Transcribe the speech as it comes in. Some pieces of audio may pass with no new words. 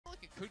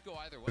could go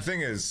either way. The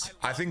thing is,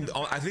 I think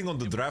on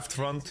the draft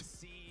front,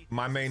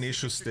 my main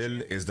issue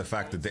still is the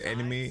fact that the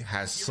enemy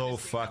has so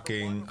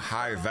fucking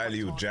high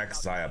value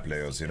Jax Xayah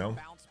players, you know?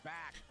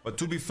 But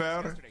to be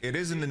fair, it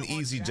isn't an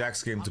easy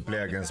Jax game to play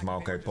against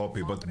Maokai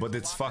Poppy, but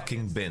it's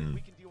fucking Bin.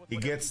 He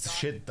gets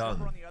shit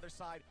done.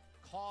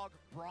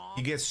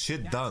 He gets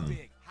shit done.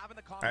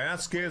 And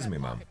that scares me,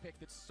 man.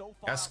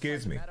 That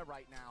scares me.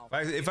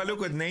 If I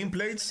look at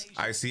nameplates,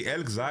 I see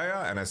Elk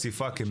Xayah and I see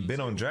fucking Bin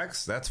on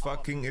Jax. That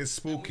fucking is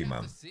spooky,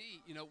 man.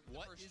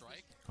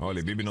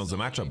 Holy, BB knows the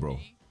matchup, bro.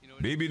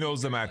 BB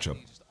knows the matchup.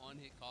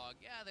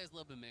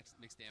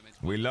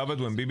 We love it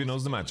when BB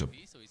knows the matchup.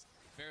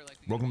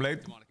 Broken Blade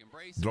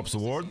drops a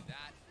ward.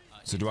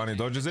 Sejuani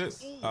dodges it.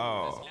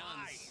 Oh.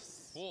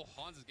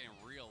 Hans is getting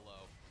real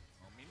low.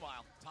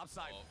 Meanwhile,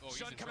 topside,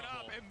 Shun coming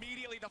up.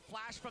 Immediately the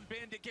flash from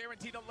Bin to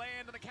guarantee the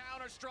land and the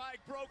counter strike.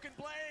 Broken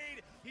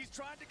Blade. He's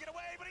trying to get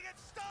away, but he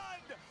gets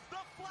stunned.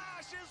 The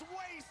flash is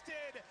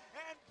wasted,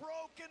 and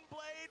Broken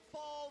Blade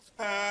falls.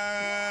 The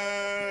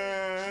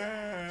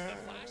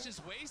flash is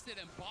wasted,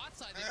 and bot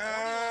side.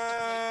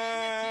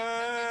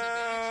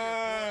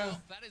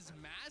 That is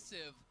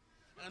massive.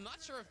 And I'm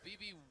not sure if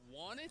BB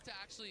wanted to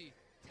actually.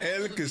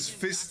 Elk is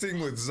fisting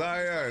with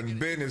Xayah and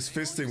Bin is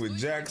fisting with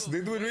Jax.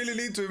 Did we really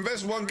need to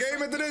invest one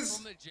game into this?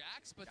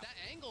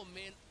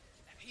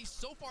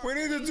 We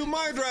need to do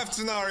my draft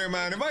scenario,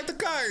 man. Invite the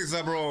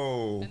Kaiser,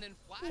 bro.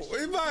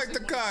 Invite the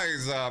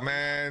Kaiser,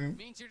 man.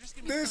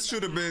 This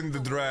should have been the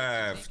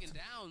draft.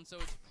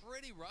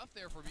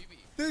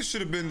 This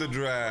should have been the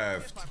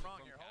draft.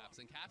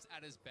 And Caps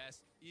at his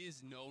best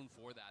is known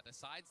for that. The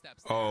side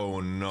steps.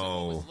 Oh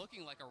no.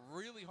 Looking like a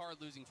really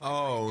hard losing fight.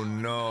 Oh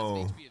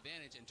no.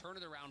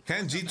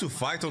 Can G2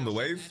 fight on the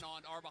wave?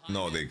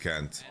 No, they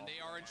can't. And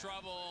they are in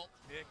trouble.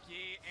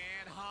 Mickey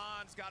and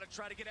Hans got to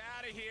try to get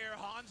out of here.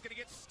 Hans going to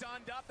get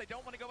stunned up. They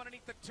don't want to go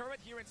underneath the turret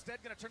here.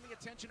 Instead, going to turn the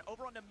attention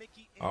over onto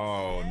Mickey.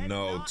 Oh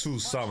no, 2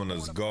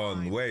 summoners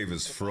gone. Wave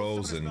is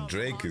frozen.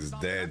 Drake is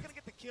dead.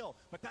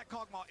 But that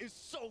Kog'Maw is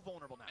so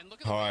vulnerable now.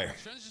 Hi.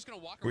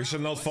 We shall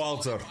not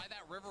falter.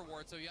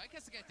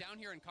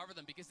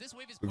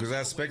 Because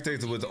I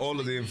spectated with all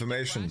of the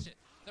information.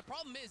 The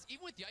problem is,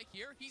 even with Yike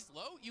here, he's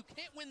low. You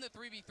can't win the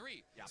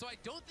 3v3. Yeah. So I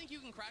don't think you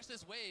can crash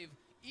this wave,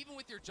 even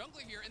with your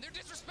jungler here, and they're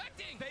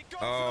disrespecting. They go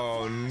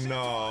oh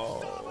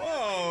no!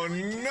 Oh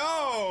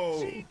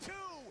no!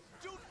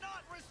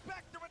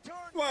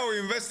 Why are we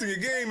investing a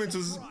game into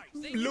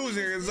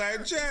losing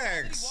against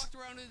Jax?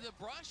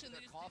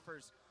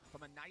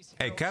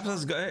 Hey,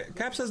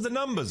 Caps has the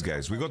numbers,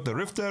 guys. We got the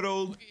Rift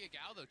Herald.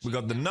 We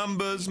got the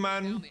numbers,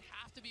 man.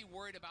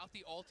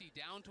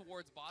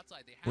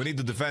 We need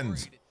to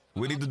defend.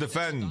 We need to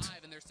defend.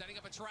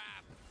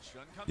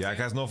 Yike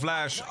has no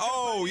flash.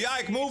 Oh,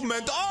 Yike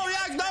movement.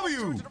 Oh, Yike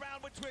W.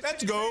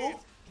 Let's go.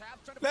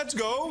 Let's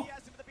go.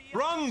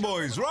 Run,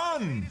 boys,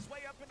 run.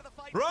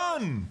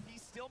 Run.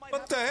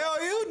 What the hell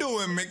are you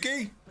doing,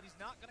 Mickey? But he's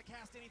not going to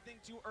cast anything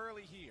too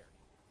early here.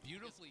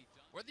 Beautifully.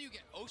 Whether you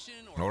get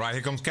Ocean or all right,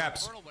 here comes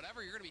Caps.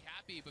 Whatever, you're gonna be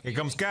happy, but here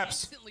comes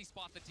Caps. Instantly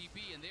spot the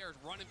TP and they are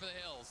running for the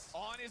hills.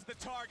 On is the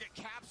target.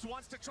 Caps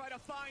wants to try to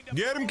find him.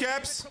 Get him,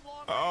 Caps.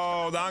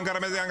 Oh, the Ankara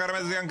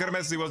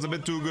Messi was a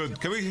bit too good.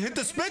 Can we hit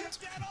the spit?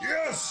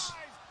 Yes.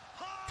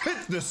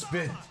 Hit the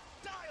spit.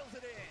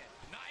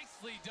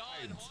 Nicely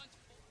done.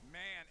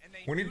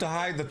 We need to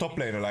hide the top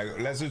laner.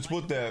 Like, let's just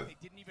put the.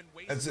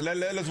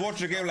 Let's watch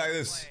the game like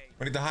this.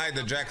 We need to hide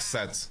the Jax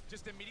sets.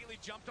 Just immediately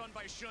jumped on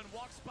by Shun.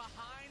 Walks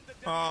behind the.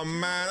 Oh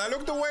man, I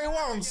looked away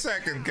 1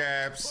 second,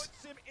 Caps.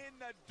 Puts him in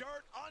the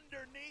dirt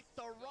underneath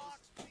the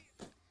rocks.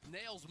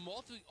 Nails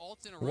multiple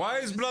ults in a row. Why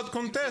is Blood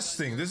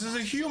contesting? This is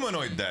a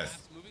humanoid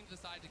death. Moving to the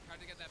side to try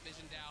to get that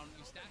vision down.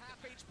 You stack half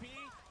HP.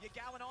 You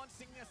gallon on,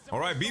 all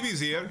right, BB's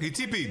here. He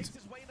TP'd.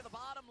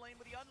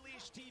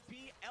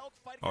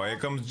 Oh, here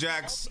comes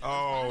Jax.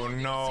 Oh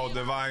no,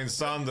 Divine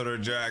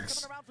Sunderer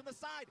Jax.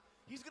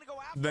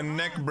 The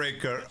neck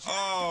breaker.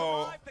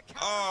 Oh,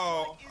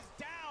 oh.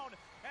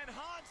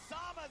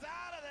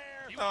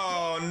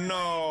 Oh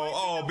no.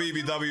 Oh,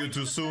 BBW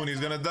too soon. He's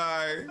gonna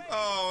die.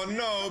 Oh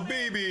no,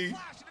 BB.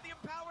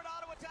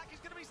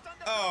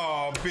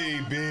 Oh,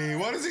 BB.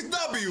 What is these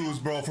W's,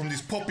 bro, from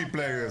these Poppy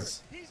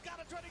players? He's got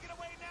to try to get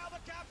away now.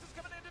 The Caps is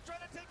coming in to try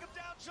to take him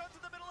down. Shun's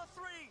in the middle of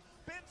 3.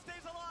 Ben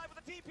stays alive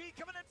with the TP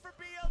coming in for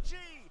BLG.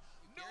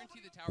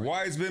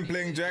 Why is Ben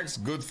playing Jax?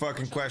 Good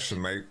fucking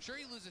question, mate. Sure,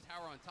 you lose a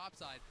tower on top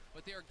side,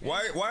 but they are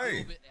why? A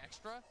little bit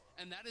extra,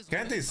 and that is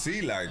can't they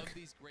see like?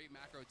 These great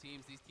macro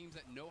teams, these teams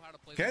that know how to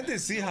play. Can't they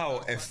see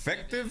how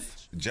effective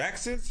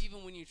Jax is?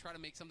 Even when you try to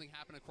make something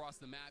happen across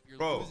the map, you're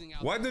bro, losing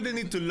out. Why do they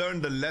need to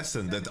learn the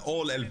lesson that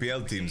all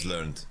LPL teams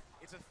learned?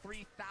 It's a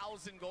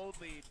 3,000 gold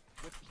lead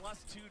with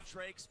 +2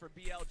 Drakes for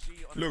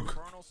BLG on Look. the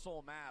Infernal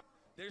Soul map.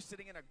 They're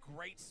sitting in a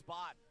great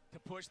spot to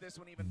push this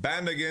one even.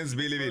 Banned against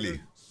Billy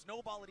Billy.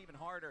 Snowball it even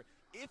harder.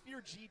 If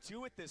you're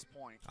G2 at this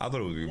point, I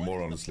thought it would be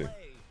more honestly.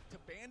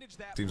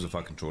 Teams are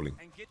fucking trolling.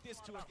 And get this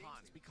to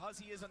Hans because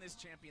he is on this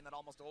champion that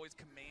almost always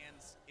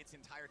commands its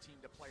entire team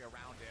to play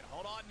around it.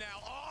 Hold on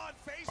now. On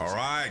face. All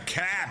right,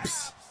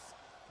 Caps.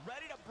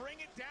 Ready to bring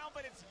it down,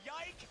 but it's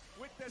Yike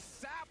with the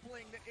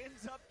sapling that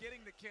ends up getting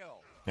the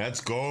kill.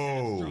 Let's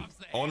go.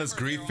 Honest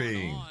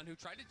griefing.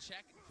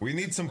 We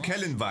need some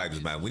Kellen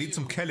vibes, man. We need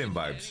some Kellen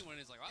vibes.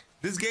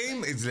 This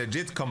game is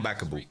legit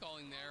comebackable.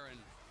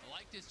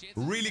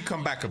 Really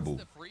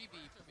comebackable.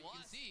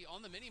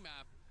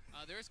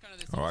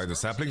 Alright, the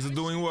saplings are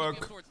doing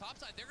work.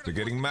 They're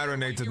getting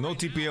marinated. No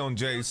TP on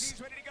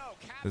Jace.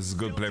 This is a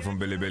good play from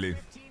Billy.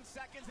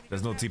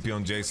 There's no TP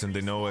on Jason,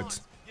 they know it.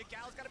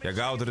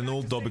 Yagao didn't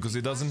ult though because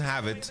he doesn't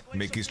have it.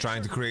 Mickey's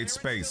trying to create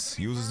space.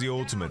 Uses the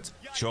ultimate.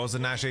 Shows the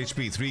Nash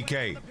HP.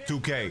 3k,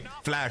 2k,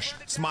 flash,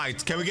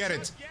 smite. Can we get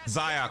it?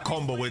 Xayah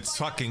combo with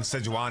fucking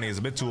Sejuani is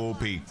a bit too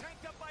OP.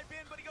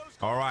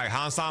 Alright,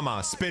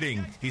 Hansama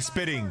spitting. He's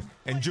spitting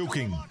and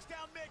juking.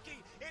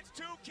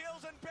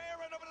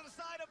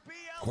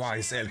 Why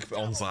is Elk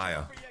on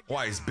Xayah?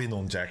 Why is Bin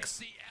on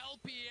Jax?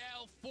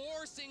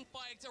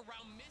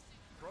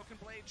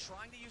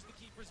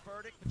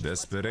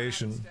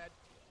 Desperation.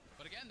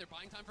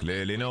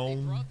 Clearly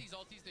known.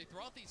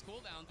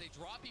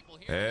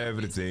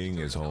 Everything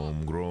is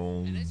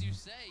homegrown. And as you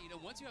say,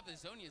 once you have the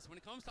Zonians, when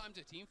it comes time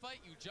to team fight,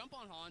 you jump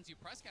on Hans, you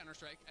press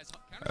Counter-Strike.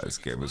 This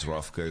game is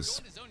rough,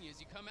 guys.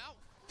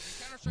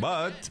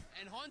 But,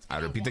 I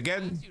repeat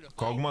again,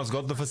 Kog'Maw's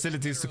got the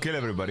facilities to kill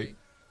everybody.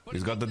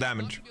 He's got the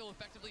damage.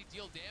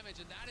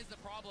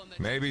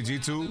 Maybe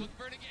G2.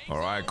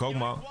 Alright,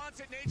 Kog'Maw.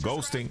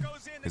 Ghosting.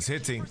 Is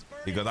hitting.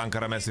 He got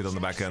Ankara Messi on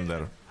the back end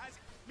there.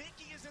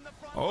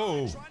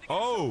 Oh!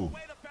 Oh!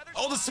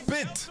 Oh, the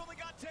spit!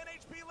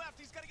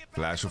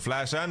 Flash of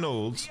flash and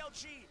ult.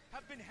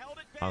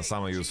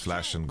 Hansama used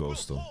flash and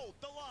ghost though.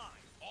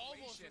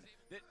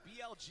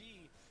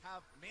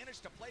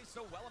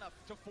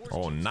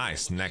 Oh,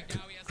 nice neck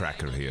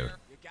cracker here.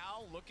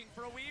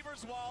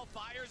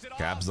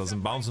 Caps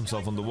doesn't bounce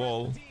himself on the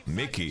wall.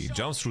 Mickey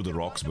jumps through the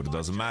rocks, but it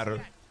doesn't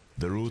matter.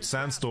 The root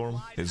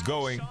sandstorm is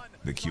going.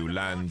 The Q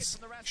lands.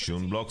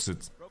 Shun blocks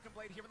it.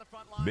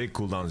 Big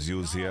cooldowns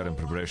used here in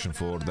preparation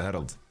for the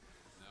Herald.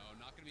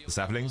 The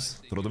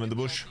saplings, throw them in the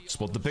bush.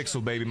 Spot the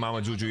pixel, baby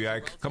mama Juju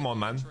Yike. Come on,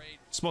 man.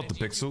 Spot the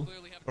pixel.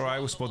 Alright,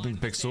 we're spotting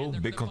the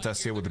pixel. Big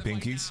contest here with the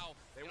pinkies.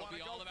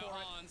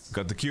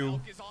 Got the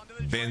Q.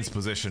 Bin's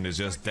position is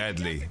just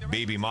deadly.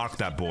 Baby, mark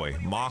that boy.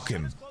 Mark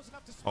him.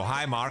 Oh,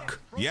 hi, Mark.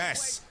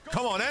 Yes.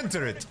 Come on,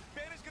 enter it.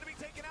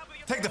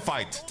 Take the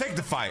fight. Take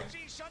the fight.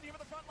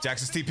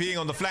 Jax is TPing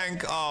on the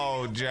flank.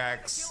 Oh,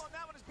 Jax.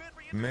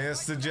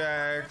 Mr.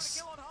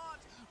 Jax.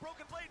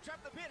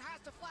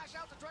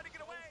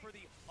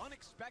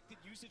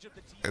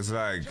 It's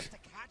like...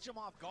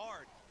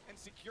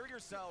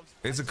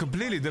 It's a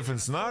completely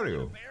different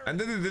scenario. And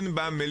then they didn't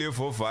ban Milio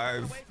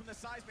 4-5.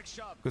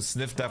 Could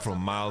sniff that from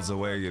miles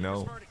away, you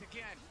know.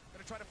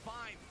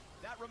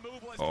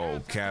 Oh,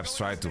 Caps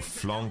tried to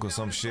flunk or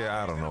some shit.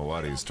 I don't know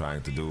what he's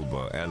trying to do,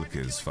 but Elk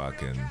is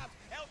fucking...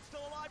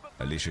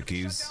 Alicia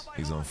Keys,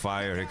 he's on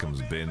fire. Here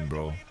comes Bin,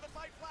 bro.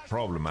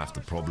 Problem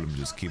after problem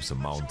just keeps on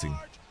mounting.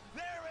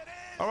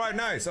 Alright,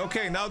 nice.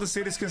 Okay, now the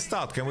series can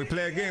start. Can we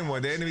play a game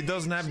where the enemy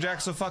doesn't have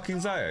Jax or fucking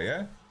Xayah,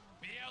 yeah?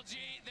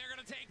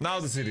 Now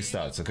the series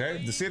starts,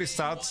 okay? The series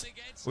starts.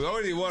 We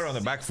already were on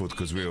the back foot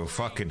because we were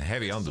fucking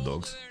heavy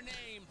underdogs.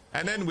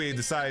 And then we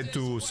decide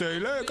to say,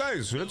 hey,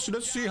 guys,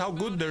 let's see how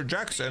good their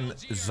Jax and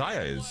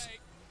Xayah is.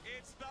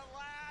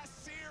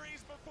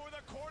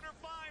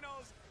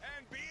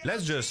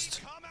 Let's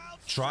just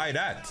try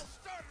that.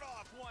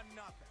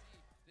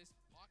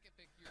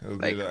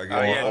 Like,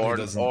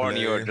 or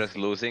you're just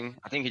losing.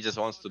 I think he just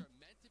wants to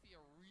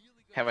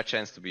have a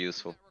chance to be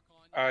useful.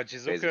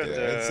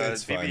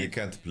 It's fine. He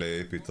can't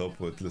play AP top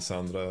with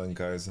Lissandra and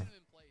Kaiser.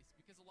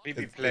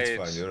 It's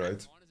fine. You're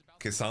right.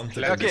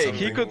 K'Sante. Okay,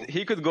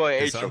 he could go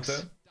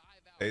Aatrox.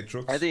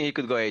 Aatrox. I think he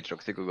could go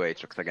Aatrox. He could go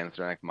Aatrox against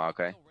Renek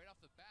Maokai.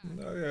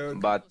 No, yeah.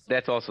 But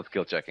that's also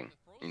skill checking.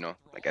 You know,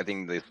 like I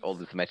think all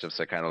these matchups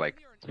are kind of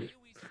like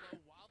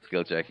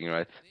skill checking,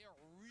 right?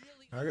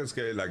 I guess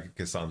like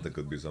K'Sante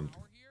could be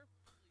something.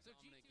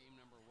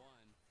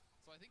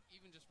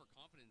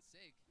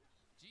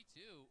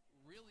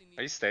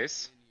 He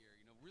stays.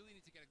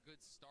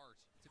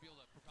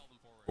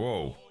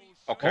 Whoa.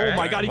 Okay. Oh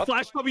my god, he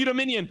flashed W to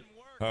minion.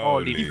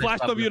 He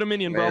flashed W to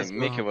minion, bro.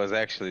 Mickey was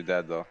actually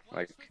dead though.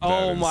 Like.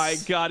 Oh my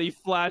god, he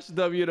flashed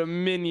W to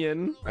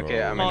minion.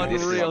 Okay, I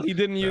mean, unreal. He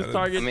didn't use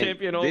target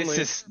champion only.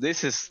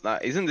 This is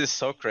isn't this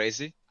so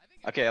crazy?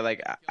 Okay,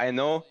 like I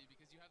know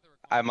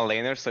I'm a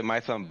laner, so it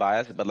might sound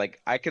biased, but like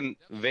I can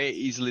very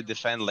easily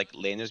defend like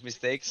laners'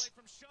 mistakes.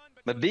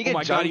 But being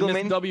a jungle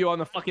main, W on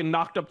the fucking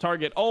knocked up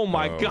target. Oh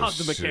my god,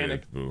 the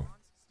mechanic.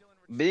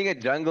 Being a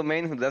jungle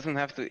main who doesn't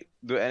have to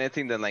do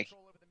anything than like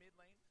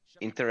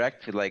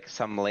interact with like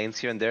some lanes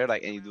here and there,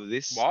 like, and you do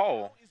this.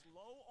 Wow.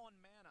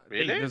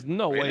 Really? Hey, there's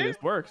no way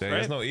this works, right?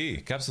 There's no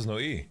E. Caps has no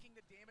E.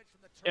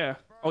 Yeah.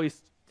 Oh,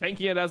 he's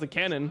tanking it as a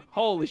cannon.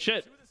 Holy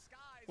shit.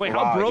 Wait,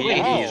 wow, how broken is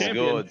he this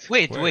champion?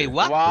 good. Wait,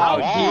 what?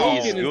 Wow, How he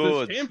is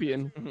good. This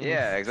champion?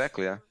 Yeah,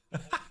 exactly. Yeah.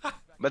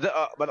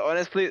 But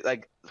honestly,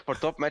 like for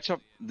top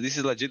matchup, this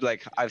is legit.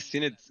 Like I've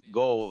seen it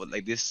go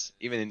like this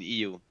even in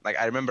EU. Like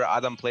I remember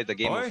Adam played the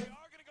game.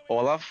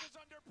 Olaf.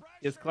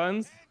 His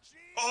cleanse.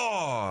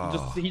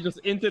 Oh! He just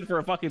inted for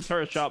a fucking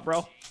turret shot,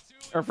 bro.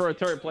 Or for a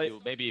turret plate.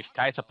 Maybe if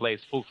Kaisa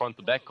plays full front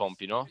to back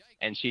comp, you know,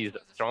 and she's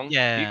strong,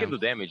 Yeah. you can do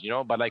damage, you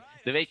know. But like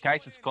the way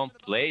Kaisa's comp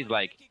plays,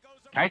 like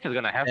Kaisa's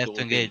gonna have They to have to ult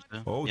in. engage.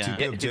 Oh, yeah. TP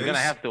Yeah, of she's gonna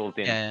Jace. have to ult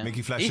in. Yeah.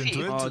 Mickey flash Easy.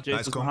 into it. Oh, Jace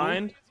Nice is combo.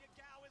 behind.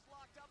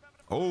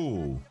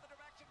 Oh.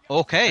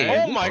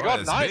 Okay. Oh my god,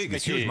 that's nice, big.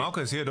 It's Mickey. huge. Mauka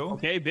is here though.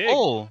 Okay, big.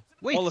 Oh,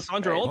 wait. Oh,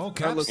 Lissandra ult. Oh, Or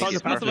Caps. Lissandra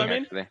Mickey's passive, I smurfing,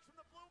 mean. actually.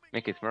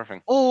 Mickey's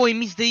smurfing. Oh, I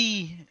missed the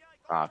E.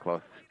 Ah,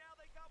 close.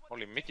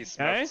 Holy Mickey Okay.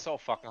 smurfed so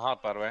fucking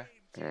hard, by the way.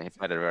 Yeah, he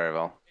played it very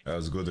well. That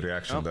was a good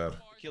reaction there.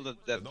 Killed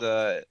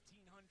that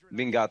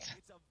Bingat.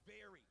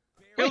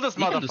 Kill this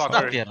You can do stuff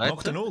motherfucker. here, right?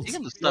 Knocked an ult. You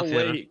can do No stuff here.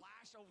 way.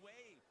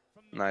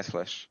 Nice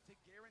flash.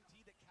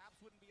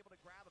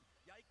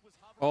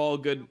 Oh,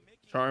 good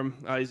charm.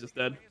 Ah, he's just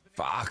dead.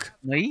 Fuck.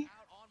 Wait.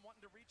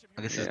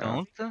 I guess he's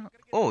Yeah. not.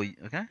 Oh,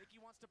 okay.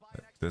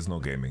 There's no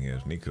gaming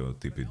here. Nico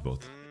TP'd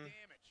bot.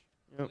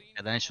 Yeah,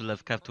 then I should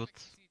have kept it.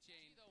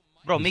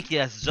 Bro, Mickey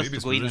has just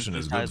Baby's to go in and position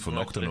is decide, good for like,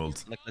 Nocturne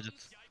ult. like legit.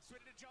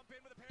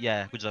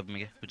 Yeah, good job,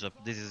 Mickey. Good job.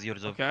 This is your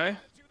job. Okay.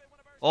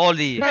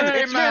 Oli!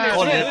 It's winning,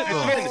 Oli! it's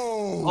winning.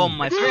 Oh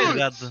my fucking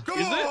god.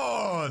 Come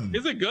on!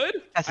 Is it good?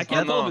 Yes, I it's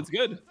can't good. tell if it's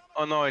good.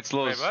 Oh no, it's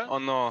loose. Wait, what? Oh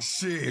no.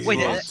 Shit. Wait,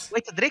 what?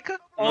 wait, Drake?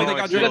 Oh, No, they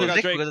got it's Drake. good. They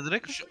got Drake. We got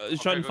Drake?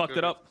 Shun good, fucked good.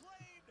 it up.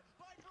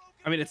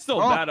 I mean, it's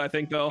still Oh. bad, I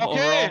think, though,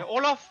 Okay, overall.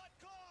 Olaf.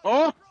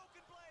 Oh!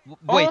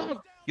 Wait,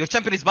 your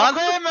champion is banned?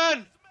 Okay,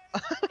 man.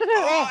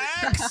 Oh,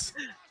 X!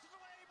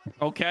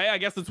 Okay, I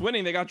guess it's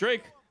winning. They got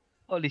Drake.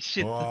 Holy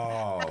shit.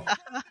 Wow.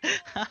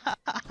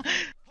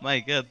 My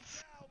god.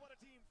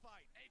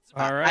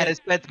 All I right.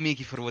 respect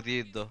Mickey for what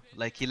he did though.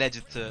 Like he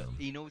legit,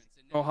 he knows.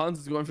 Oh, Hans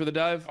is going for the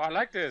dive. Oh, I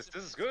like this.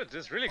 This is good.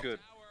 This is really good.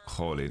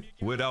 Holy.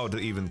 Without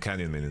even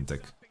Canyon minion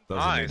tech.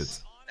 Doesn't need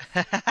it.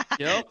 Nice.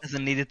 Yep.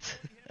 Doesn't need it.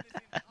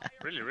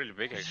 Really, really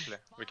big, actually.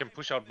 We can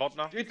push out bot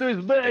now. G2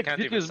 is They back! can't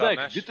G2 even is start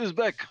back! Nash. G2 is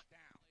back!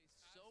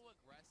 So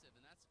aggressive,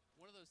 and that's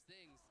one of those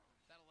things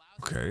that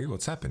allows Okay,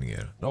 what's happening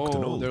here?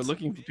 Nocturne Oh, ult. they're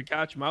looking to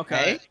catch Maokai.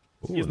 Hey?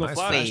 Ooh, He has no nice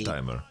flash. flash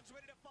timer.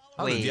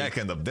 How did Wait. Yak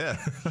end up there?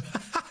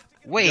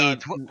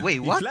 Wait, wait, He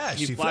what? flashed.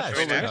 He He flashed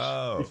flashed. over. He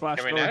Oh.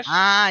 flashed Can we over. Nash?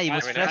 Ah, he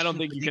was I mean, I flashing don't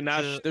think to you can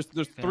predict, Nash.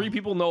 There's 3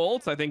 people no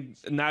ults. I think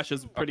Nash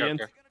is pretty Okay,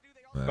 in.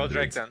 okay. Go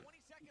Drake then.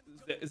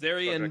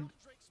 Zeri and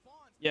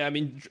yeah, I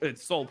mean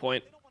it's soul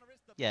point.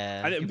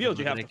 Yeah. I think you can BLG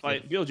do have to Drake.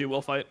 fight. BLG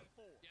will fight.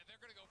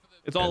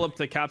 It's all up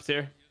to Caps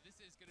here.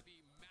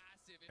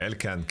 El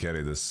can't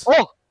carry this.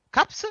 Oh,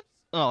 Caps?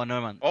 Oh,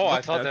 no man. Oh, I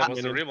What? thought that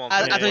was the I- real one.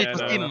 I Yeah, thought it was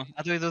no, him. no.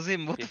 I thought it was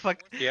him. What the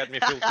fuck? He had me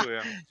filled too,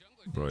 yeah.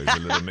 Bro, he's a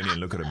little minion.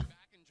 Look at him.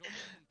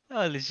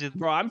 Holy shit.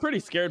 Bro, I'm pretty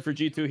scared for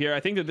G2 here. I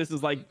think that this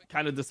is like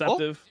kind of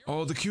deceptive.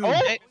 Oh, the Q.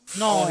 Hey,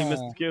 no, Oh, he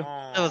missed the Q.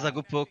 Oh. That was a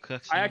good poke,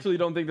 actually. I actually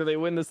don't think that they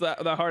win this that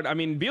hard. I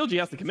mean, BLG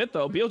has to commit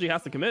though. BLG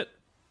has to commit.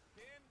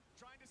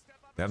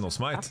 They have no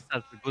smite.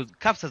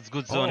 Caps has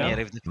good zone Oh, here.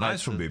 If they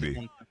nice fight, from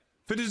BB.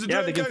 Finish the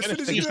Yeah, Drake, they can guys. finish,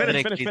 Finish they the can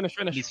Drake. Drake,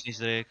 finish. Please finish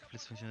Drake.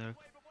 Please finish Drake.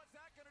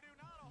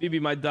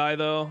 BB might die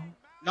though.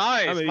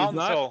 Nice, I mean, he's Mountain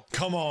not. Soul.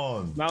 Come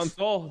on. Mountain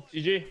Soul,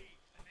 GG.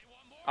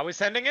 Are we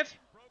sending it?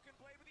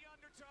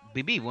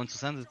 BB wants to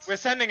send it. We're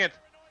sending it.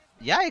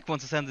 Yike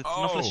wants to send it. No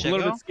Oh. flash A little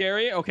check. bit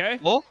scary. Okay.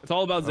 Oh, It's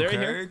all about Zeri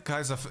here. Okay,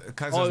 Kaisa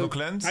has no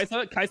cleanse.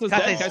 Kaisa's Kata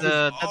dead. is Kaisa's...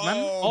 dead man.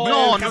 Oh,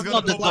 No, man, he's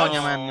not gonna the pop Zonya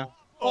out. man.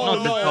 Oh,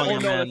 Not no, the oh, Zonya no,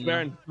 man. that's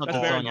Baron. Not That's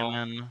the Baron. Zonya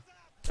man.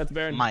 That's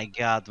Baron. My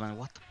god man,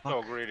 what the fuck?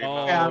 So greedy.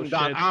 Oh, man. I'm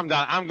done, shit. I'm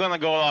done. I'm gonna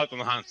go out on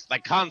Hans.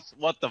 Like, Hans,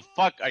 what the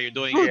fuck are you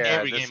doing Yeah,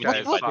 every this game guy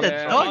in is teamfights? What the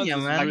Yeah, Zonya, Hans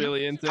is man?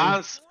 really into.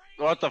 Hans,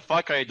 what the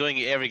fuck are you doing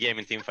every game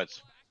in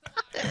teamfights?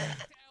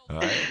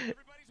 Alright.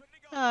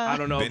 I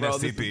don't know, Bin bro.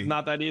 This STP. is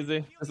not that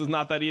easy. This is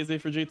not that easy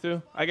for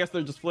G2. I guess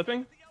they're just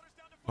flipping.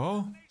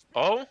 Oh.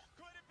 Oh?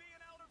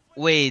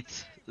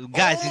 Wait,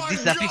 guys, Oh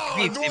is this my a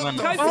 50-50 God, man?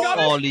 Guys, we got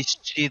it. Holy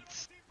shit.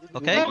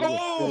 Okay?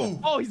 Oh.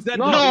 Oh, he's dead.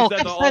 No, No, he's dead.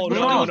 Caps Oh, dead,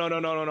 no, no.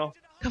 no. No.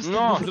 Is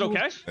it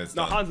okay? It's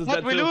No, done. Hans is What,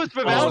 dead we too. lose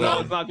with Oh, Elder? no,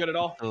 it's not good at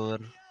all. Sure.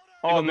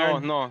 Oh, Even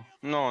no,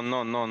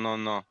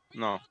 Baron.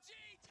 no.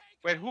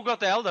 Wait, who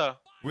got the Elder?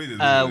 We did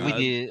With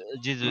the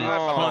Jizu.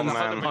 Oh, Hans-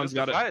 man. Hans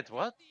got it. Right,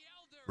 what?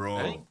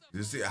 Bro,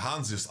 you see,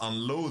 Hans just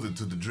unloaded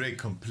to the Drake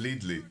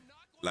completely.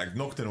 Like,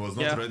 Nocturne was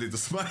not Yeah. ready to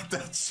smite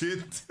that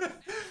shit.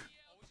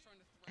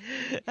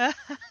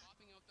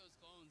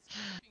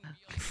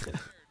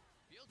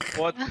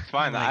 What? It's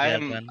fine. Oh my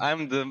God, man.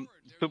 I'm the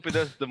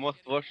stupidest, the most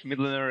washed mid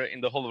laner in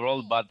the whole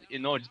world, but you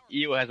know,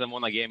 EU hasn't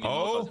won a game in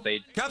Oh, on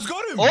stage. Caps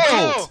got him!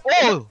 Oh!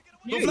 Oh!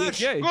 No He is flash!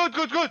 GA.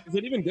 Good. Is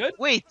it even good?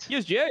 Wait! He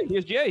is GA. He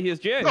is GA. He is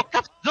GA. Bro,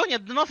 Caps Zonya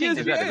did He nothing.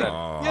 is GA.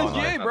 Oh, He is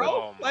GA, bro.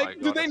 Oh my Like,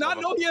 do God, they that's not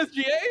so know he is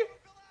GA?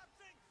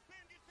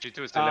 G2 is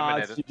It's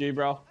eliminated. GG,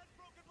 bro.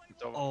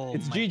 It's over. Oh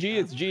It's my GG. God.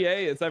 It's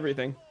GA. It's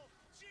everything.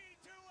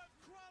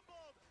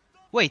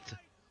 Wait.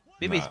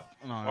 Maybe Nah. it's...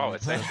 No, Wow,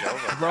 it's actually over.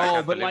 I Bro,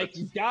 can't but believe like,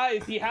 it.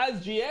 guys, he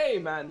has GA,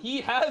 man.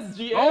 He has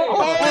GA.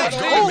 Oh, He he's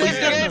saved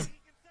dead. the game.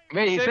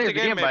 Wait, he Saved saved the the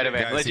game, game, by the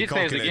maybe. way. Guys, he Legit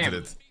saves the calculated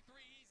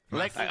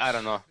game. it. I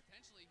don't know.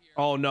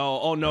 Oh no,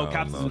 oh no, Oh,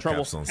 Caps is no, in trouble.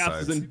 Caps on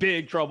Caps is side. in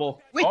big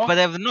trouble. Wait, but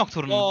they have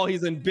Nocturne. Oh,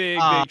 he's in big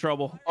Ah.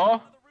 trouble.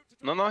 Oh,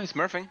 No, he's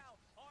smurfing.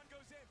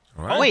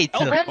 Right. Wait, they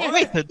got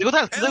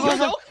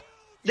help.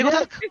 They got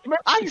help.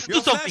 Ants,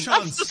 do something.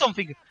 Ants, do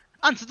something.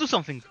 Ants, do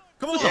something.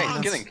 Come on, Yeah, he's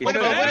Hans. killing.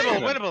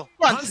 Winnable.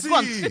 Once.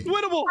 It's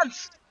winnable.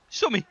 Ants,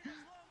 show me.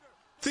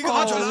 Think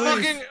about your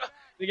life.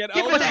 They get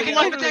Keep attacking.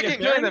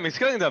 Killing them. He's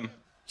killing them.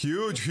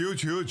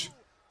 Huge.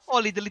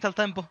 Only the little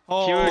tempo.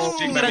 Huge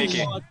pick by French.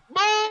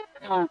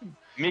 Mickey.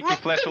 Mickey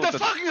flash ulted.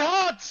 fucking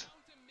heart!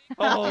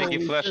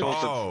 Mickey flash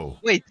ulted. Oh.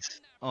 Wait.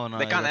 Oh no.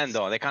 They can't that's- end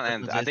though. They can't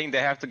end. I think they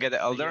have to get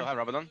the Elder.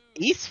 Rabadon.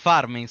 He's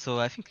farming, so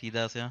I think he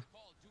does, yeah.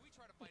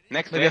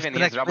 Next Maybe wave after and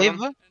he's next wave.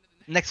 Rabadon.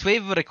 Next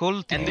wave, recall.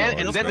 And then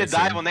they crazy.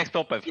 dive on next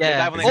top wave. They Yeah.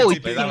 dive on next Oh, top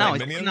he's wave. TP now. He's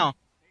Minion? TP now.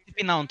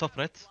 TP now on top,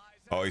 right?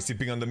 Oh, he's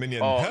tipping on the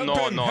minion. Oh, Help no,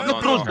 him, no, help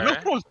no, him. no.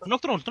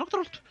 Knocked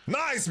roll.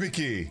 Nice,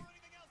 Mickey.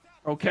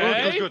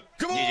 Okay. Good.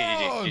 Come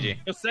on. GG.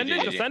 Just send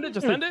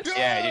it.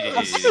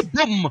 Yeah, GG.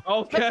 Boom.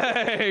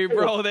 Okay,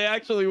 bro, they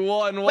actually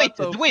won. What Wait,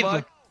 the the wave.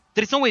 fuck?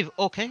 There is no wave.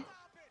 Okay.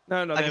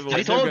 No, they have a I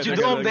win. told They're you,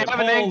 good, Dom, they're they good. have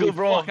an angle, Holy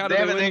bro. fuck, how They did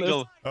have an win this?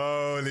 angle.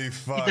 Holy He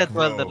fuck, did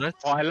well, bro. right?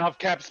 Oh, I love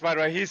Caps, by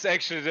the way. He's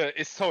actually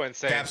is so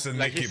insane. Caps and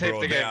like, Mickey, he saved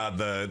bro, the they game. are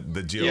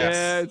the Geos.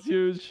 Yeah, it's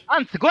huge.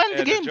 Ants, go end the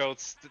Yeah, game.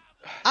 Jotes.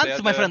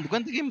 Ants, my friend, go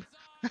end the game.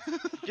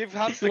 Give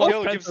Hans the Oh,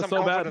 kill, give Penta's some so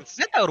bad. confidence.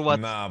 Meta or what?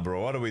 Nah,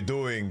 bro, what are we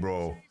doing,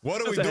 bro?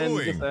 What are we Just end,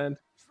 doing? just end.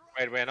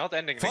 Wait, we're not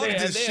ending the Fuck game.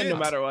 this They end shit. no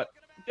matter what.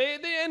 They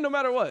end no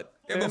matter what.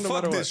 They Yeah, but end no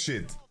fuck matter this what.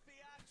 shit.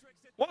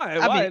 Why?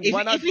 I Why? mean,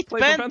 Why not if it's play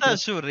for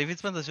Penta, sure. If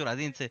it's Penta, sure. I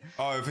didn't say.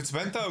 Oh, if it's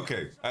Penta,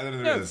 okay. I didn't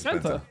Yeah, realize it's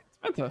it's Penta.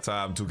 Penta. Penta. So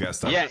I'm too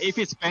gassed up. Yeah, if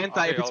it's Penta,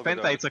 Okay, if it's I'll do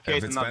Penta, that. it's okay If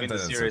to it's not win the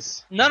Penta, then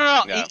series. No.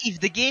 Yeah. If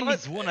the game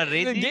is won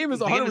already, The game is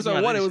the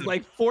 100% won. It was already,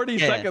 like 40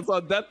 Yeah. seconds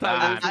on death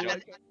time. It was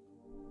like-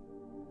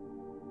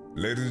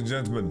 Ladies and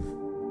gentlemen,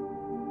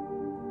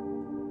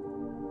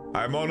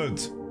 I'm honored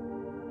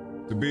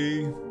to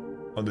be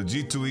on the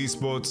G2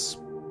 Esports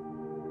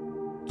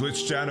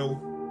Twitch channel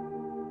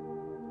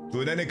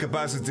to in any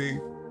capacity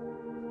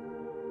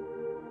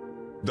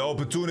the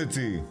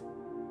opportunity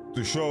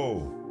to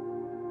show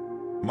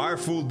my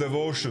full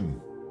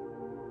devotion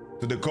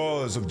to the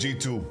cause of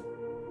G2.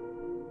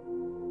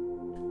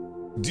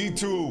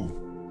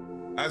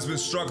 G2 has been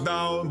struck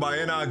down by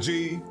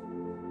NRG.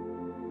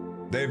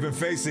 They've been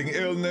facing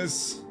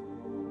illness.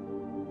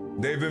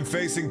 They've been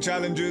facing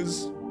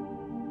challenges.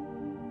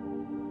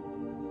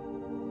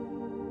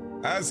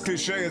 As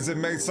cliche as it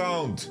may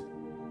sound,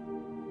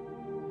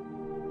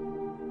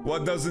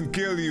 what doesn't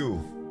kill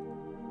you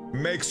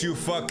makes you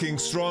fucking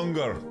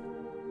stronger.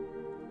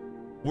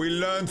 We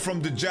learned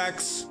from the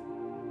Jacks.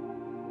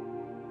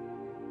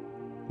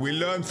 We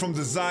learned from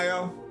the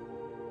Zaya.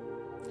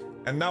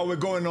 And now we're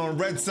going on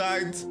red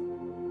side.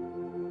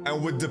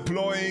 And we're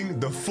deploying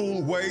the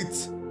full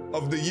weight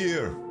of the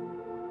year.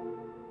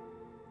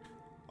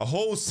 A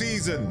whole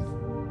season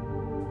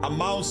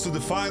amounts to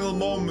the final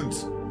moment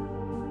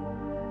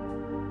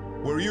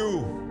where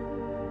you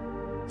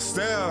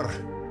stare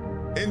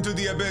into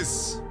the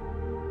abyss.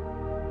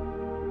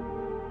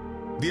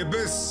 The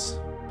abyss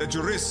that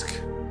you risk.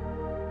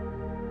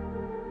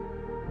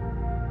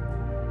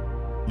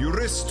 You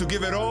risk to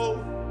give it all,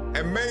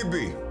 and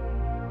maybe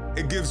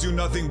it gives you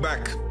nothing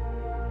back.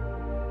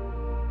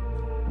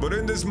 But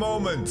in this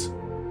moment,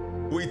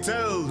 we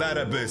tell that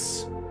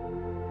abyss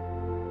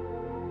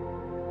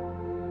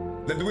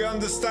that we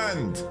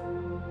understand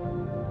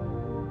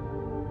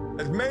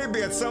that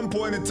maybe at some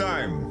point in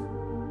time,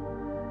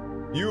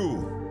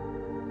 you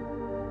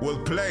will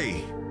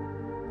play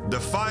the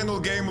final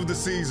game of the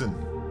season.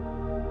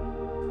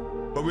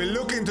 But we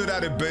look into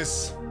that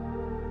abyss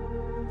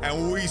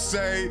and we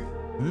say,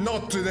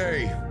 not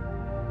today.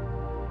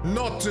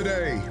 Not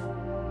today.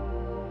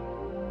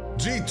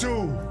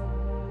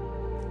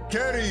 G2,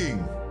 carrying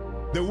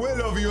the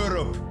will of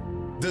Europe,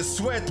 the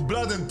sweat,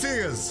 blood and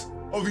tears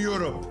of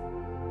Europe,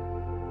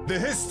 the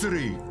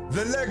history,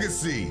 the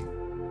legacy.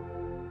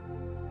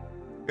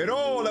 It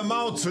all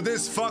amounts to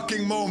this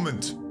fucking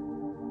moment.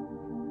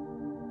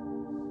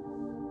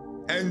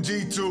 And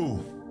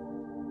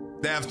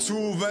G2, they have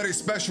two very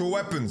special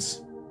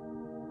weapons.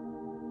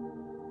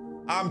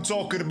 I'm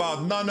talking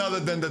about none other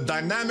than the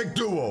dynamic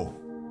duo,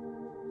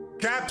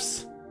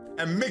 Caps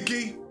and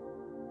Mickey.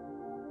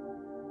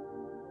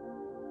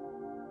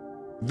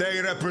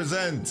 They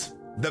represent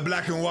the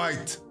black and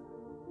white.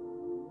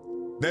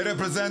 They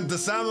represent the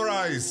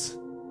samurais.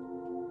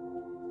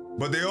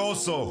 But they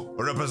also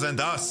represent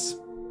us.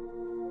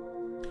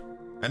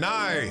 And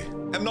I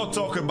am not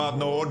talking about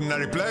no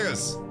ordinary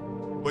players.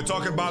 We're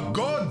talking about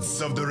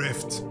gods of the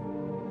Rift.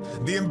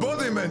 The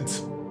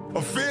embodiment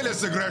of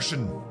fearless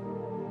aggression.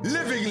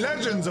 Living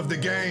legends of the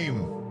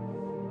game.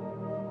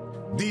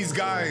 These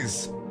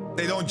guys,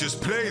 they don't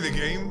just play the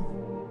game,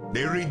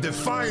 they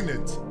redefine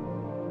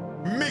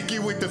it. Mickey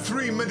with the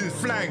 3-minute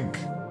flank.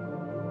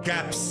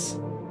 Caps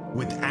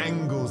with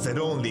angles that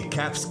only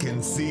Caps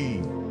can see.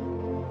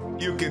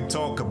 You can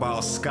talk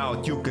about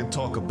Scout, you can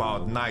talk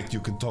about Knight, you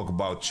can talk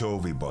about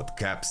Chovy, but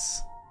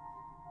Caps,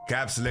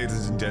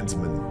 ladies and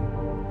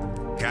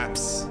gentlemen,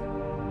 Caps,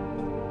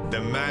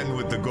 the man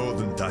with the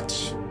golden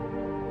touch.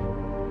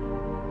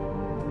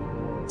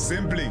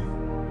 Simply,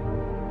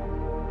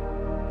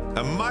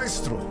 A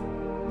maestro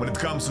when it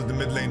comes to the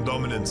mid lane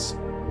dominance.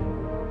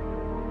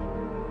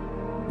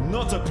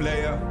 Not a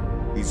player,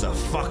 he's a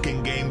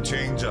fucking game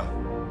changer.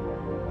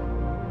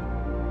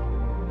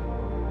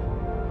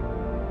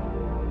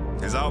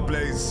 His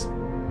outplays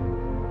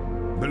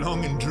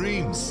belong in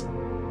dreams,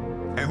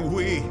 and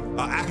we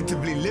are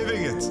actively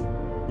living it.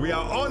 We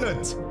are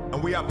honored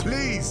and we are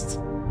pleased.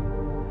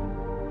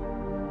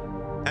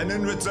 And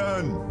in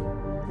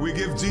return, we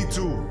give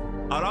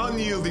G2 our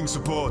unyielding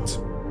support.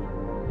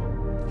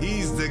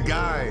 He's the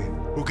guy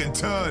who can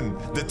turn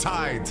the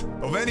tide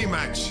of any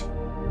match.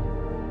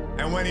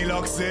 And when he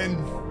locks in,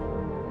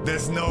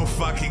 there's no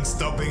fucking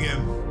stopping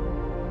him.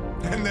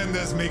 And then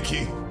there's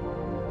Mickey.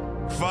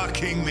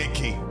 Fucking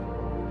Mickey.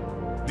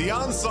 The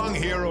unsung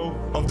hero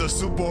of the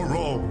Super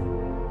Raw.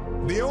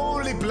 The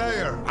only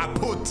player I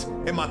put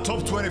in my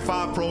top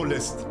 25 pro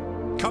list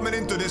coming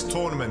into this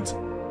tournament.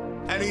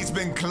 And he's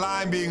been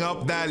climbing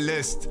up that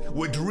list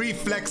with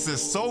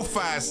reflexes so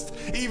fast,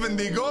 even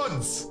the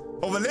gods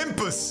of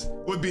Olympus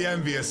would be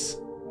envious.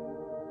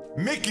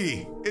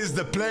 Mickey is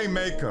the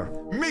playmaker.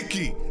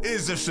 Mickey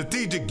is a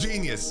strategic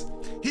genius.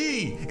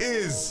 He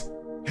is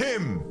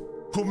him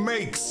who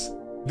makes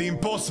the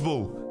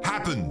impossible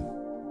happen.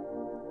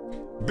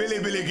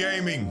 Billy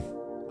Gaming,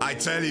 I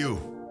tell you,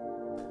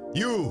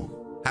 you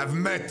have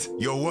met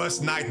your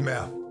worst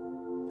nightmare.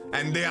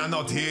 And they are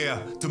not here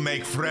to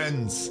make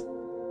friends.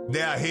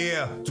 They are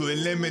here to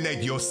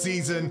eliminate your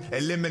season,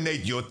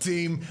 eliminate your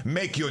team,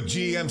 make your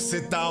GM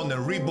sit down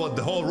and rebuild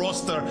the whole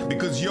roster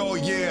because your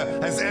year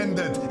has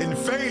ended in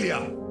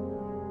failure.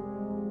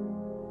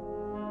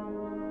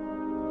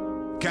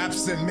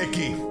 Caps and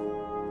Mickey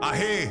are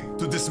here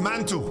to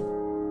dismantle.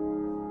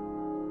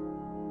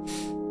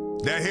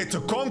 They're here to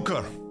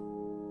conquer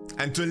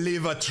and to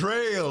leave a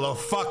trail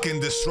of fucking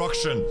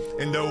destruction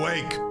in their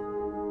wake.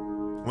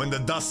 When the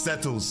dust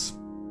settles,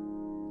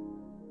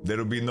 there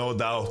will be no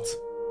doubt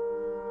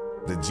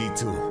the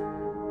G2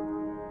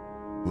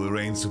 will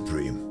reign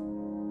supreme.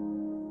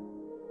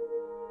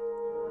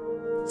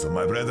 So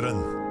my brethren,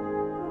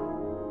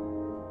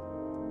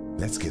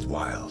 let's get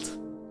wild.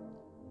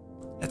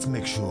 Let's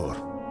make sure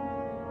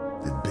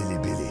that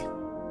Billy,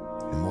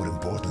 and more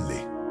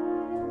importantly,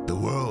 the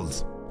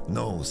world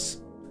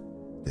knows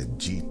that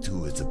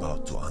G2 is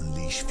about to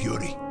unleash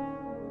fury.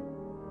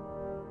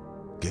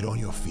 Get on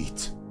your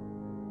feet,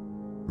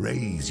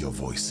 raise your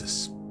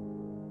voices,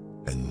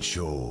 and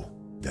show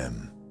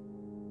them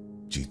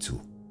G2.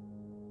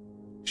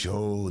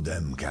 Show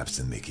them, Caps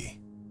and Mickey,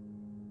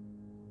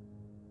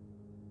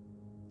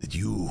 that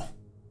you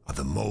are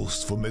the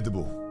most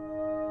formidable.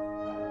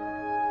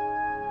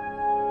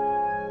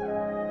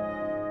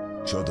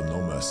 Show them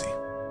no mercy.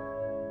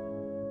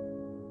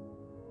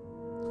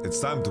 It's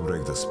time to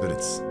break their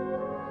spirits.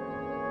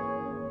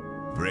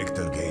 Break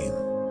their game.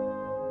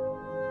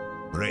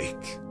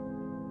 Break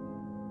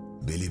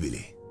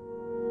Billy.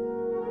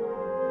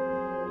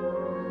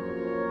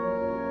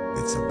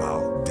 It's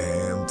about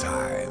damn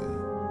time.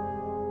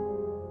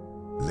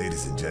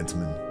 Ladies and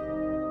gentlemen,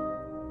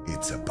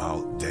 it's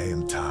about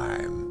damn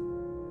time.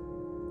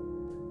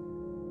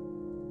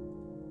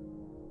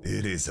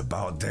 It is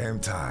about damn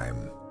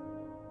time.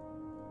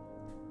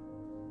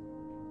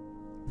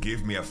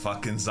 Give me a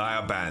fucking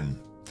Xayah ban.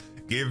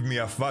 Give me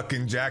a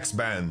fucking Jax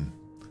ban.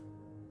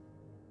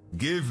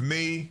 Give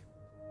me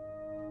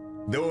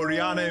the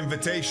Orianna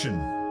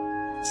invitation.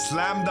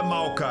 Slam the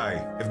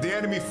Maokai. If the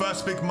enemy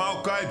first pick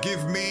Maokai,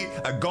 give me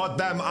a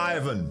goddamn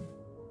Ivan.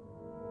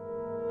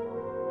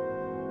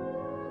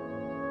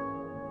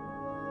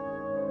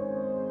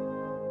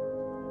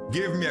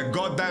 Give me a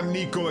goddamn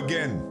Nico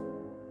again.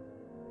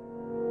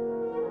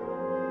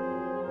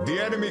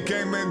 The enemy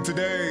came in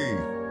today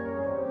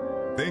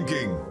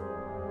thinking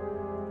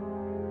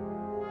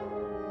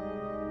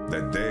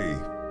that they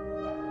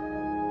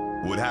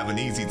would have an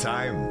easy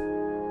time.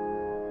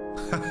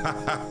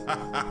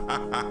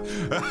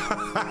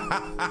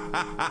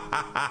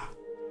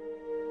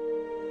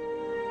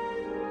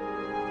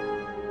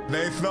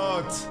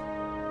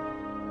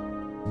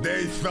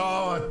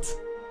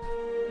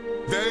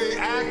 They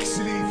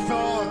actually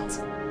thought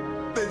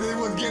that they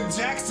would get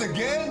Jax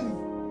again.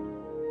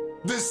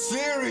 The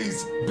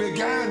series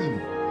began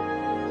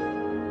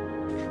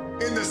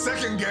in the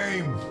second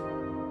game.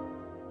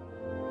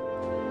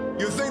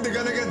 You think they're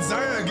gonna get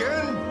Xayah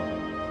again?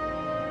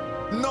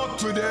 Not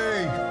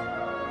today.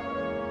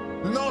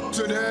 Not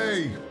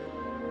today.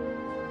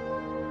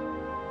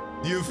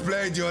 You've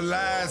played your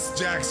last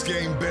Jax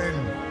game, Ben.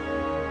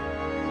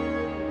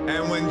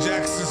 And when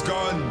Jax is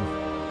gone,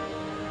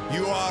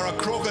 you are a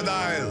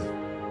crocodile.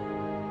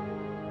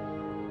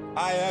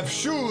 I have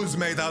shoes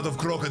made out of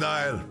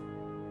crocodile.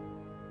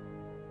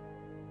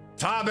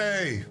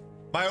 Tabe,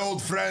 my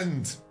old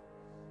friend.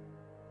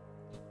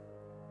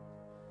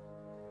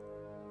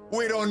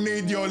 We don't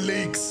need your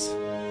leaks.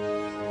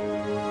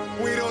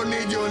 We don't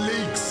need your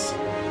leaks.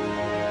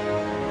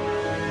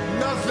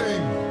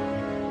 Nothing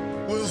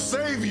will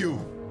save you.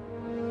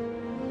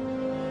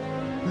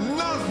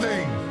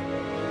 Nothing.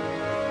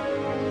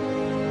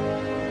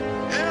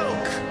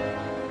 Elk,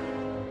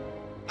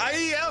 I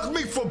eat elk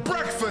meat for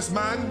breakfast,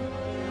 man.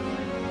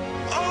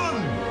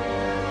 On.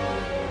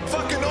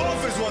 Fucking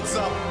office, what's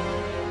up?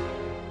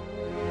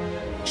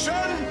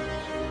 Shun.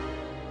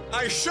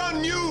 I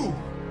shun you.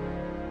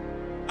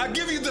 I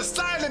give you the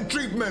silent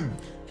treatment.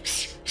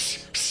 Shh, shh,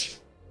 shh.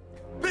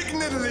 Big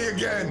Nidalee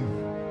again.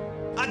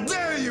 I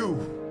dare you.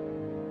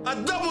 I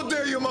double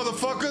dare you,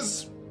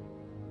 motherfuckers.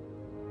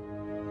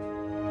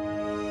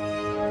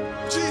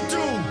 G2.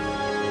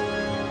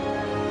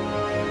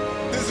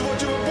 This is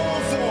what you were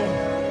born for.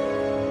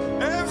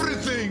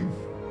 Everything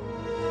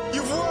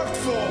you've worked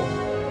for.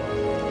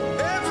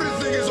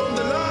 Everything is on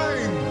the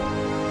line.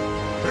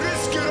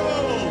 Risk it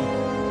all.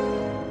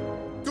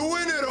 To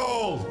win it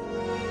all.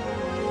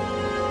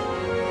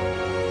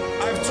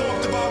 I've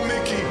talked about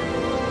Mickey.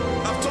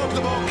 I've talked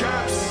about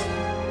Caps.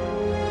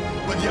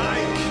 But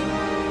Yike,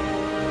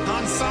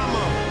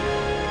 Hansama,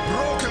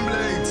 Broken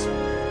Blade.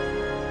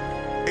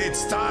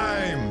 It's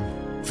time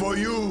for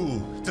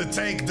you to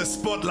take the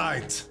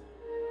spotlight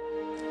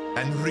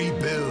and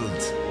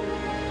rebuild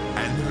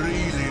and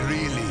really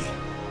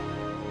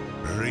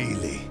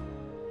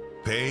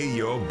pay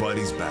your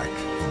buddies back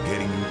for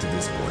getting you to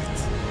this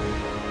point.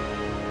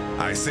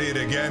 I say it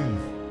again,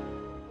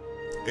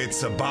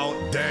 it's about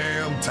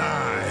damn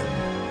time.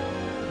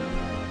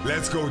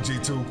 Let's go,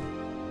 G2.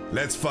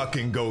 Let's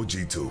fucking go,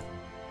 G2.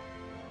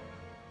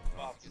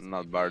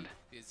 Not Bard.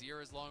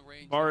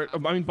 Bard, I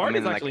mean, Bard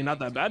is actually not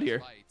that bad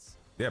here.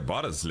 Yeah,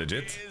 Bard is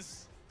legit.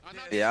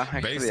 Yeah,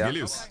 actually, Base yeah.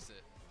 Gilius.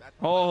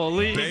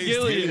 Holy Base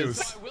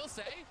Gilius.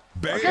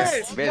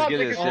 Base. Base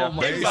Gilius, yeah. Oh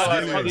my Base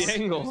god, on Gilius. the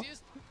angle.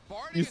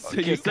 You said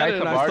Okay, it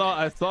and Bard.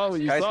 I saw what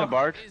you Kaisa saw.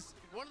 Bard.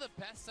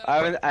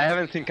 I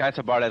haven't seen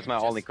Kaisa Bard as my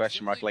only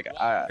question mark. Like,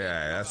 Yeah,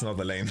 that's not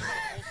the lane.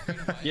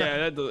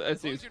 Yeah, that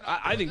seems.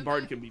 I think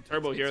Bard can be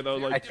turbo here though.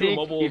 I Like two think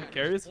mobile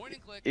carries.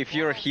 if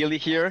you're Healy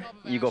here,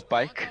 you go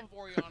Pike.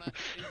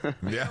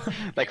 Yeah.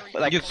 like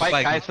You Pike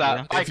Pike, Kaisa,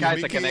 yeah. Pike If you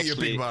Kaisa Mickey, can you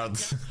actually. pick Bard.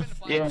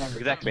 Yeah,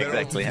 exactly, They're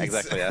exactly, all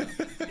exactly,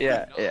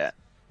 yeah. Yeah.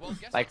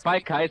 Like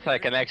Pike Kaisa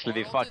can actually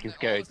be fucking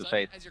scary to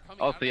face.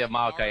 Also,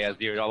 Yamato has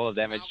zero all the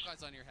damage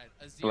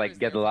to like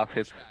get the last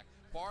hit.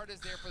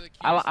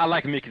 I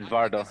like Mickey's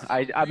Bard though.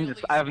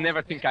 I've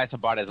never seen Kaisa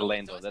Bard as a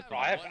lane though. That's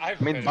why. I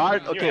mean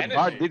Bard. Okay,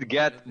 Bard did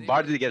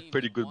get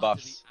pretty good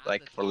buffs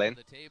like for lane.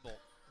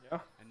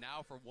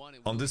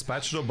 On this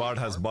patch though, Bard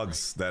has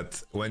bugs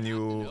that when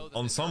you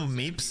on some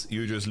meeps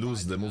you just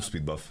lose the move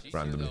speed buff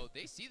randomly.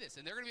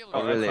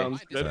 Oh really?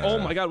 Sounds good. Oh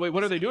my god, wait,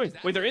 what are they doing?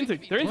 Wait, they're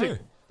inting. They're inting.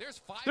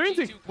 They're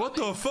inting. What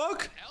the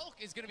fuck?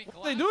 What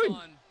are they doing?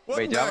 What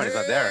Wait, the Yamato is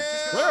not there.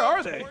 Where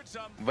are they?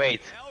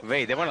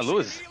 Wait, they wanna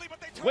lose.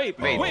 Wait.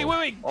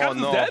 Oh, Caps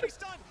is no. dead?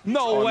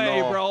 No Oh, way,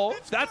 no. bro.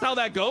 That's how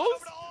that goes?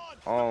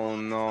 Oh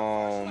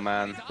no,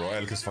 man. Bro,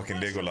 Elk is fucking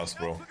Legolas,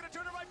 bro.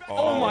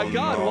 Oh my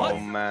god, no. what? Oh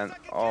man.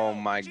 Oh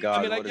my god.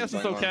 I mean, I what is guess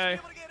it's going on? okay.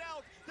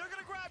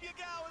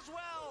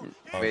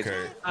 Wait.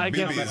 Okay. I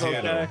guess BB is it's here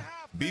okay. though.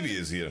 BB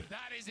is here.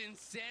 That is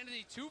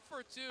insanity. 2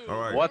 for 2.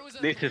 Alright. What?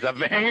 This is a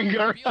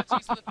banger.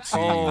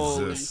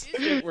 Holy Jesus.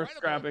 shit, we're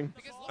scrapping.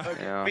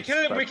 Yeah, We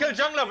kill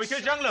jungler, we kill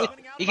jungler.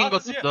 He can go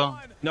top though.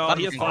 No,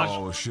 he has flash.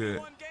 Oh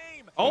shit.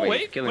 Oh,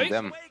 wait, killing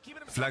them.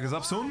 Flag is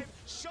up soon?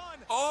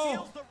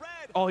 Oh!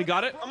 Oh, he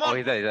got it? Oh,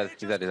 he's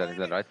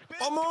dead, right?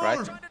 One more!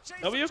 Right?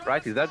 W?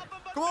 Right, he's dead?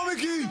 Come on,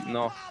 Mickey!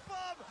 No.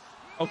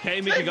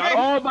 Okay, Mickey got him.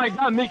 Oh my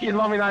god, Mickey is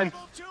 1v9.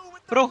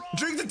 Bro,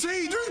 Drink the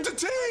tea! Drink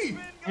the tea!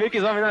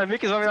 Mickey's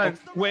 1v9.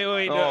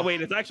 Wait, Oh.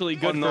 wait, it's actually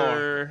good no.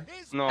 for...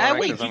 No,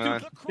 wait, Mickey's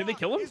 1v9. Did they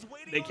kill him?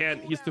 They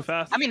can't, he's too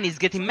fast. I mean, he's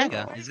getting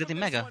mega.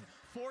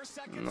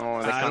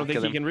 No, they I don't can't think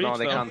kill he him. can reach, No,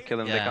 they though. can't kill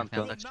him. They Yeah, can't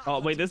kill him. Oh,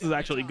 wait, this is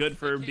actually good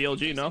for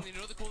BLG, no?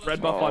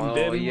 Red buff on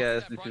Oh, mid.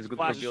 yes, this is good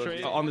for Flash BLG.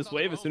 straight on this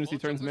wave as soon as he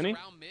turns mini.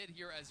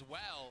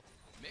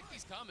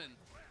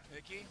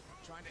 Mickey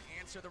trying to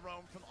answer the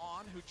roam from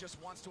On, who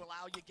just wants to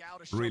allow Yagao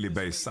to show Really his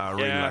base. weight. I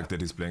really Yeah. like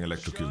that he's playing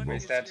Electrocute, bro.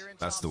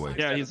 That's the way.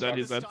 Yeah, he's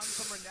dead. Stun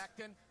from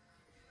Renekton.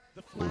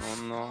 The flash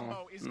Oh no.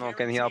 combo is No,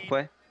 can he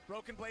outplay?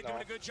 Broken Blade doing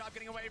a good job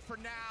getting away for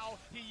now.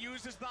 He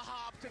uses the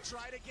hop to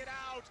try to get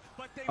out,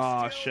 but they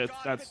Oh, still shit,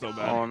 got that's the so dub.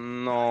 bad. Oh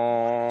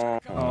no.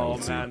 Oh,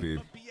 TP. man.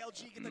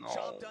 BLG get the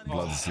job done.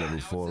 Blood's level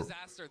 4.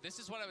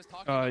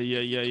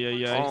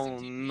 Yeah. Oh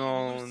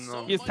no,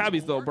 no. He has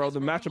tabbies though, bro. The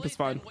matchup is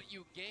fine.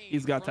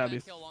 He's got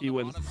tabbies. He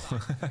wins.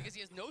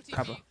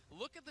 Kappa.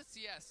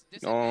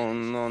 Oh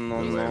no,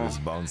 no, The wave no. is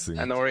bouncing.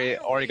 And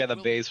Ori got a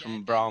base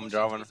from Braum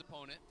Draven.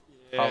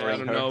 Yeah, I Covering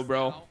don't her. know,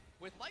 bro.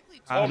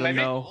 I don't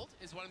know.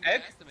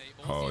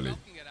 Holy.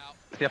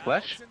 Is he a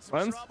flash?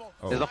 Lens?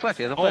 There's a flash,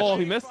 he has a flash. Oh,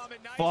 he missed?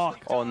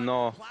 Fuck. Oh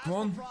no. Come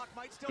on.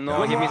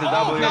 No, he missed a Oh,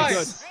 W.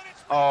 nice.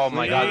 Oh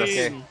my god,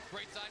 okay. Clean.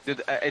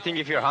 Dude, I think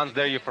if your hand's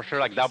there, you for sure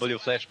like W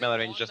flash melee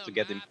range just to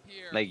get him.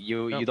 Like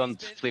you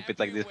don't flip it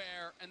like this.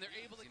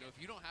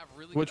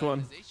 Which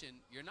one?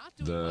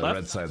 The Left?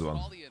 red side one.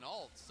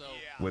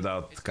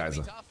 Without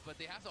Kaiser.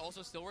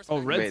 Oh,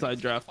 red Wait. side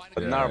draft.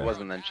 But Yeah, Nar yeah.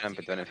 wasn't in champ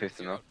in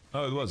 2015, no?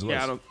 Oh, it was.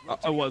 Yeah, I don't.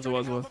 It was.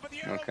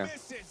 Okay.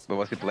 But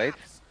was he played?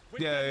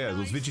 Yeah. It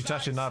was Vici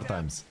Chachi Nar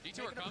times.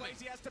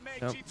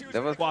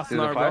 That was Wasp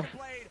season Nar, bro. 5?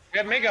 We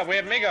have Mega, we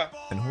have Mega.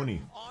 And Huni.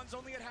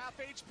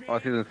 Oh,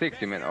 season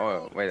 6, you mean?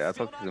 Oh, wait, I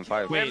thought season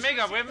 5. We have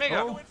Mega, we have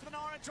Mega. Oh.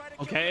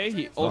 Okay,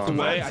 he ults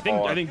away. I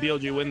think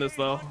BLG win this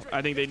though.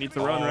 I think they need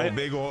to run, right?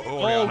 Big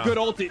Oh, good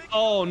ulti.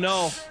 Oh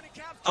no.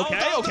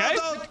 Okay, okay.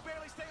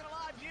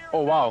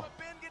 Oh, wow.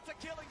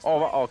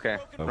 Oh, okay.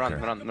 Run.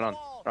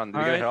 Did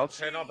you get Herald?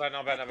 Okay, not bad,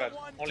 not bad, not bad.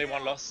 Only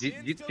one loss.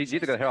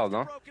 Did got Herald,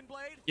 no?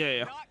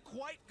 Yeah.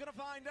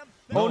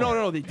 Oh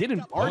no, they didn't.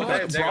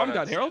 Braum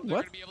got Herald?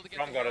 What?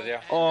 Braum got it,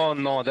 yeah. Oh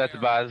no, that's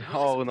bad.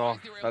 Oh no,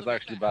 that's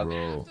actually bad.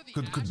 Bro,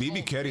 could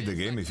BB carry the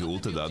game if you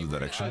ulted the other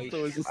direction?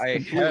 I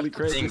have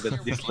to think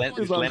that this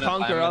He's on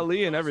Conquer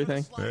Ali and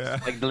everything. Yeah.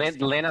 like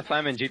the lane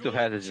assignment G2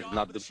 has is just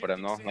not good for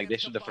them, no? Like they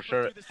should have for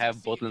sure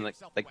have both lane,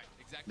 like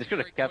they should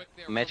have kept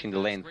matching the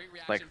lane,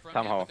 like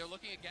somehow.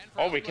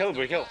 Oh, we killed.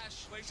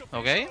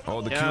 Okay.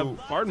 Oh, the Yeah, Q.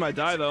 Bard might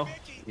die though.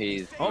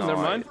 Oh,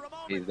 never mind.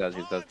 He's dead.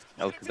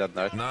 Elk is dead.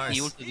 Nice. Nice.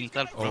 He ulted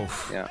himself, bro.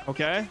 Oh, Yeah.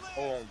 Okay.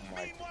 Oh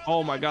my.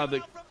 Oh my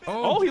god.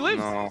 Oh, he lives.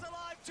 No.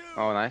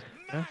 Oh, nice.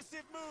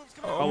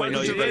 Oh wait,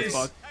 no, he's dead as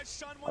fuck.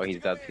 Oh, he's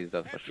dead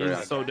for sure. He's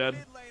Yeah. so dead.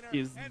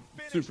 He's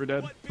super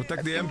dead.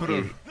 Protect the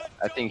Emperor.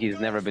 I think he's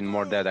never been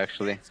more dead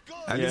actually.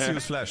 At least he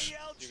was flash.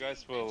 You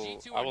guys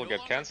will... I will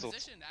get cancelled.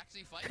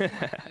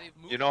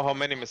 You know how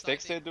many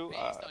mistakes they do?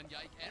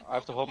 I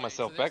have to hold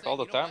myself back all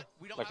the time.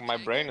 Like my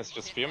brain is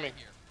just fuming.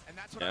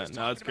 Yeah,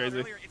 no, it's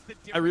crazy.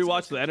 I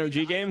rewatched the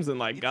NRG games and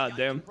like,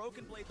 goddamn.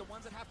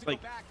 Like,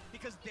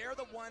 is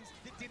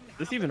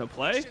this even a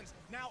play?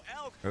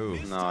 Oh.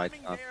 No,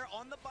 it's not.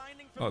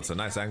 Oh, it's a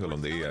nice angle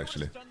on the E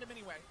actually.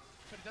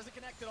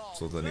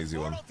 So it's an easy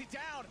one.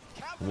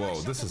 Whoa,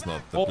 this is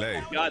not the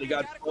play. Oh god, he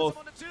got both.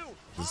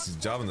 This is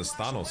Javan the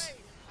Thanos.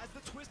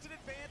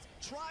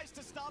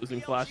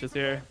 Losing flashes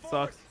here.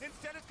 Sucks.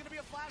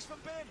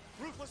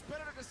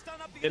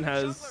 Bin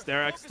has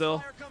Sterax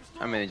still.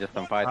 I mean, it's just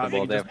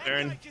unfightable.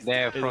 They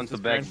have front to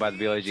back, but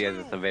BLG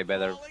has a way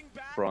better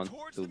front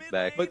to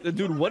back. But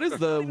dude, what is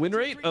the win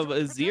rate of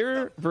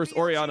Azir versus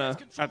Orianna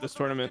at this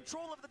tournament?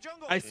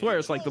 I swear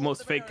it's like the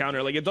most fake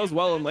counter. Like it does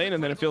well in lane,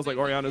 and then it feels like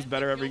Orianna's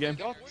better every game.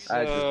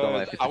 I just don't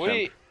like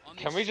it.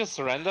 Can we just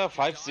surrender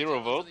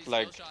 5-0 vote?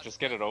 Like, just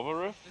get it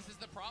over with?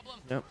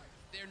 Yep.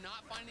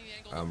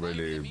 I'm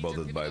really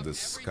bothered by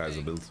this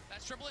Kaiser build.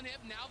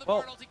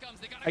 Well,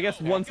 I guess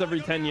once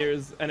every 10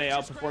 years, NA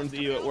outperforms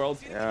EU at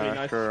Worlds. Yeah,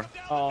 nice. sure.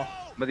 Oh.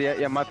 But yeah,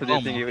 Yamato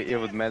didn't think it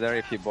would matter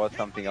if he bought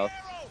something else.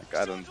 Like,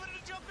 I don't.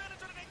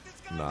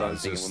 Nah,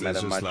 it's just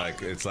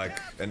like it's like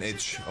an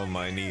itch on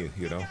my knee,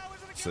 you know.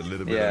 It's a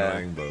little bit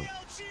annoying, but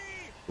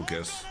who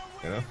cares,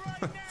 you know?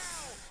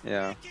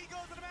 Yeah.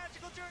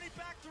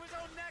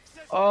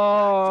 Oh,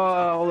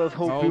 all that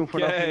hope for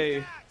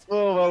nothing.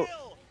 Oh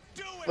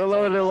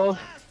well,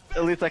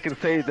 at least I can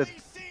say that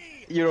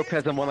Europe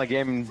hasn't won a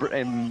game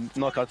in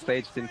knockout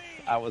stage since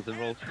I was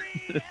enrolled.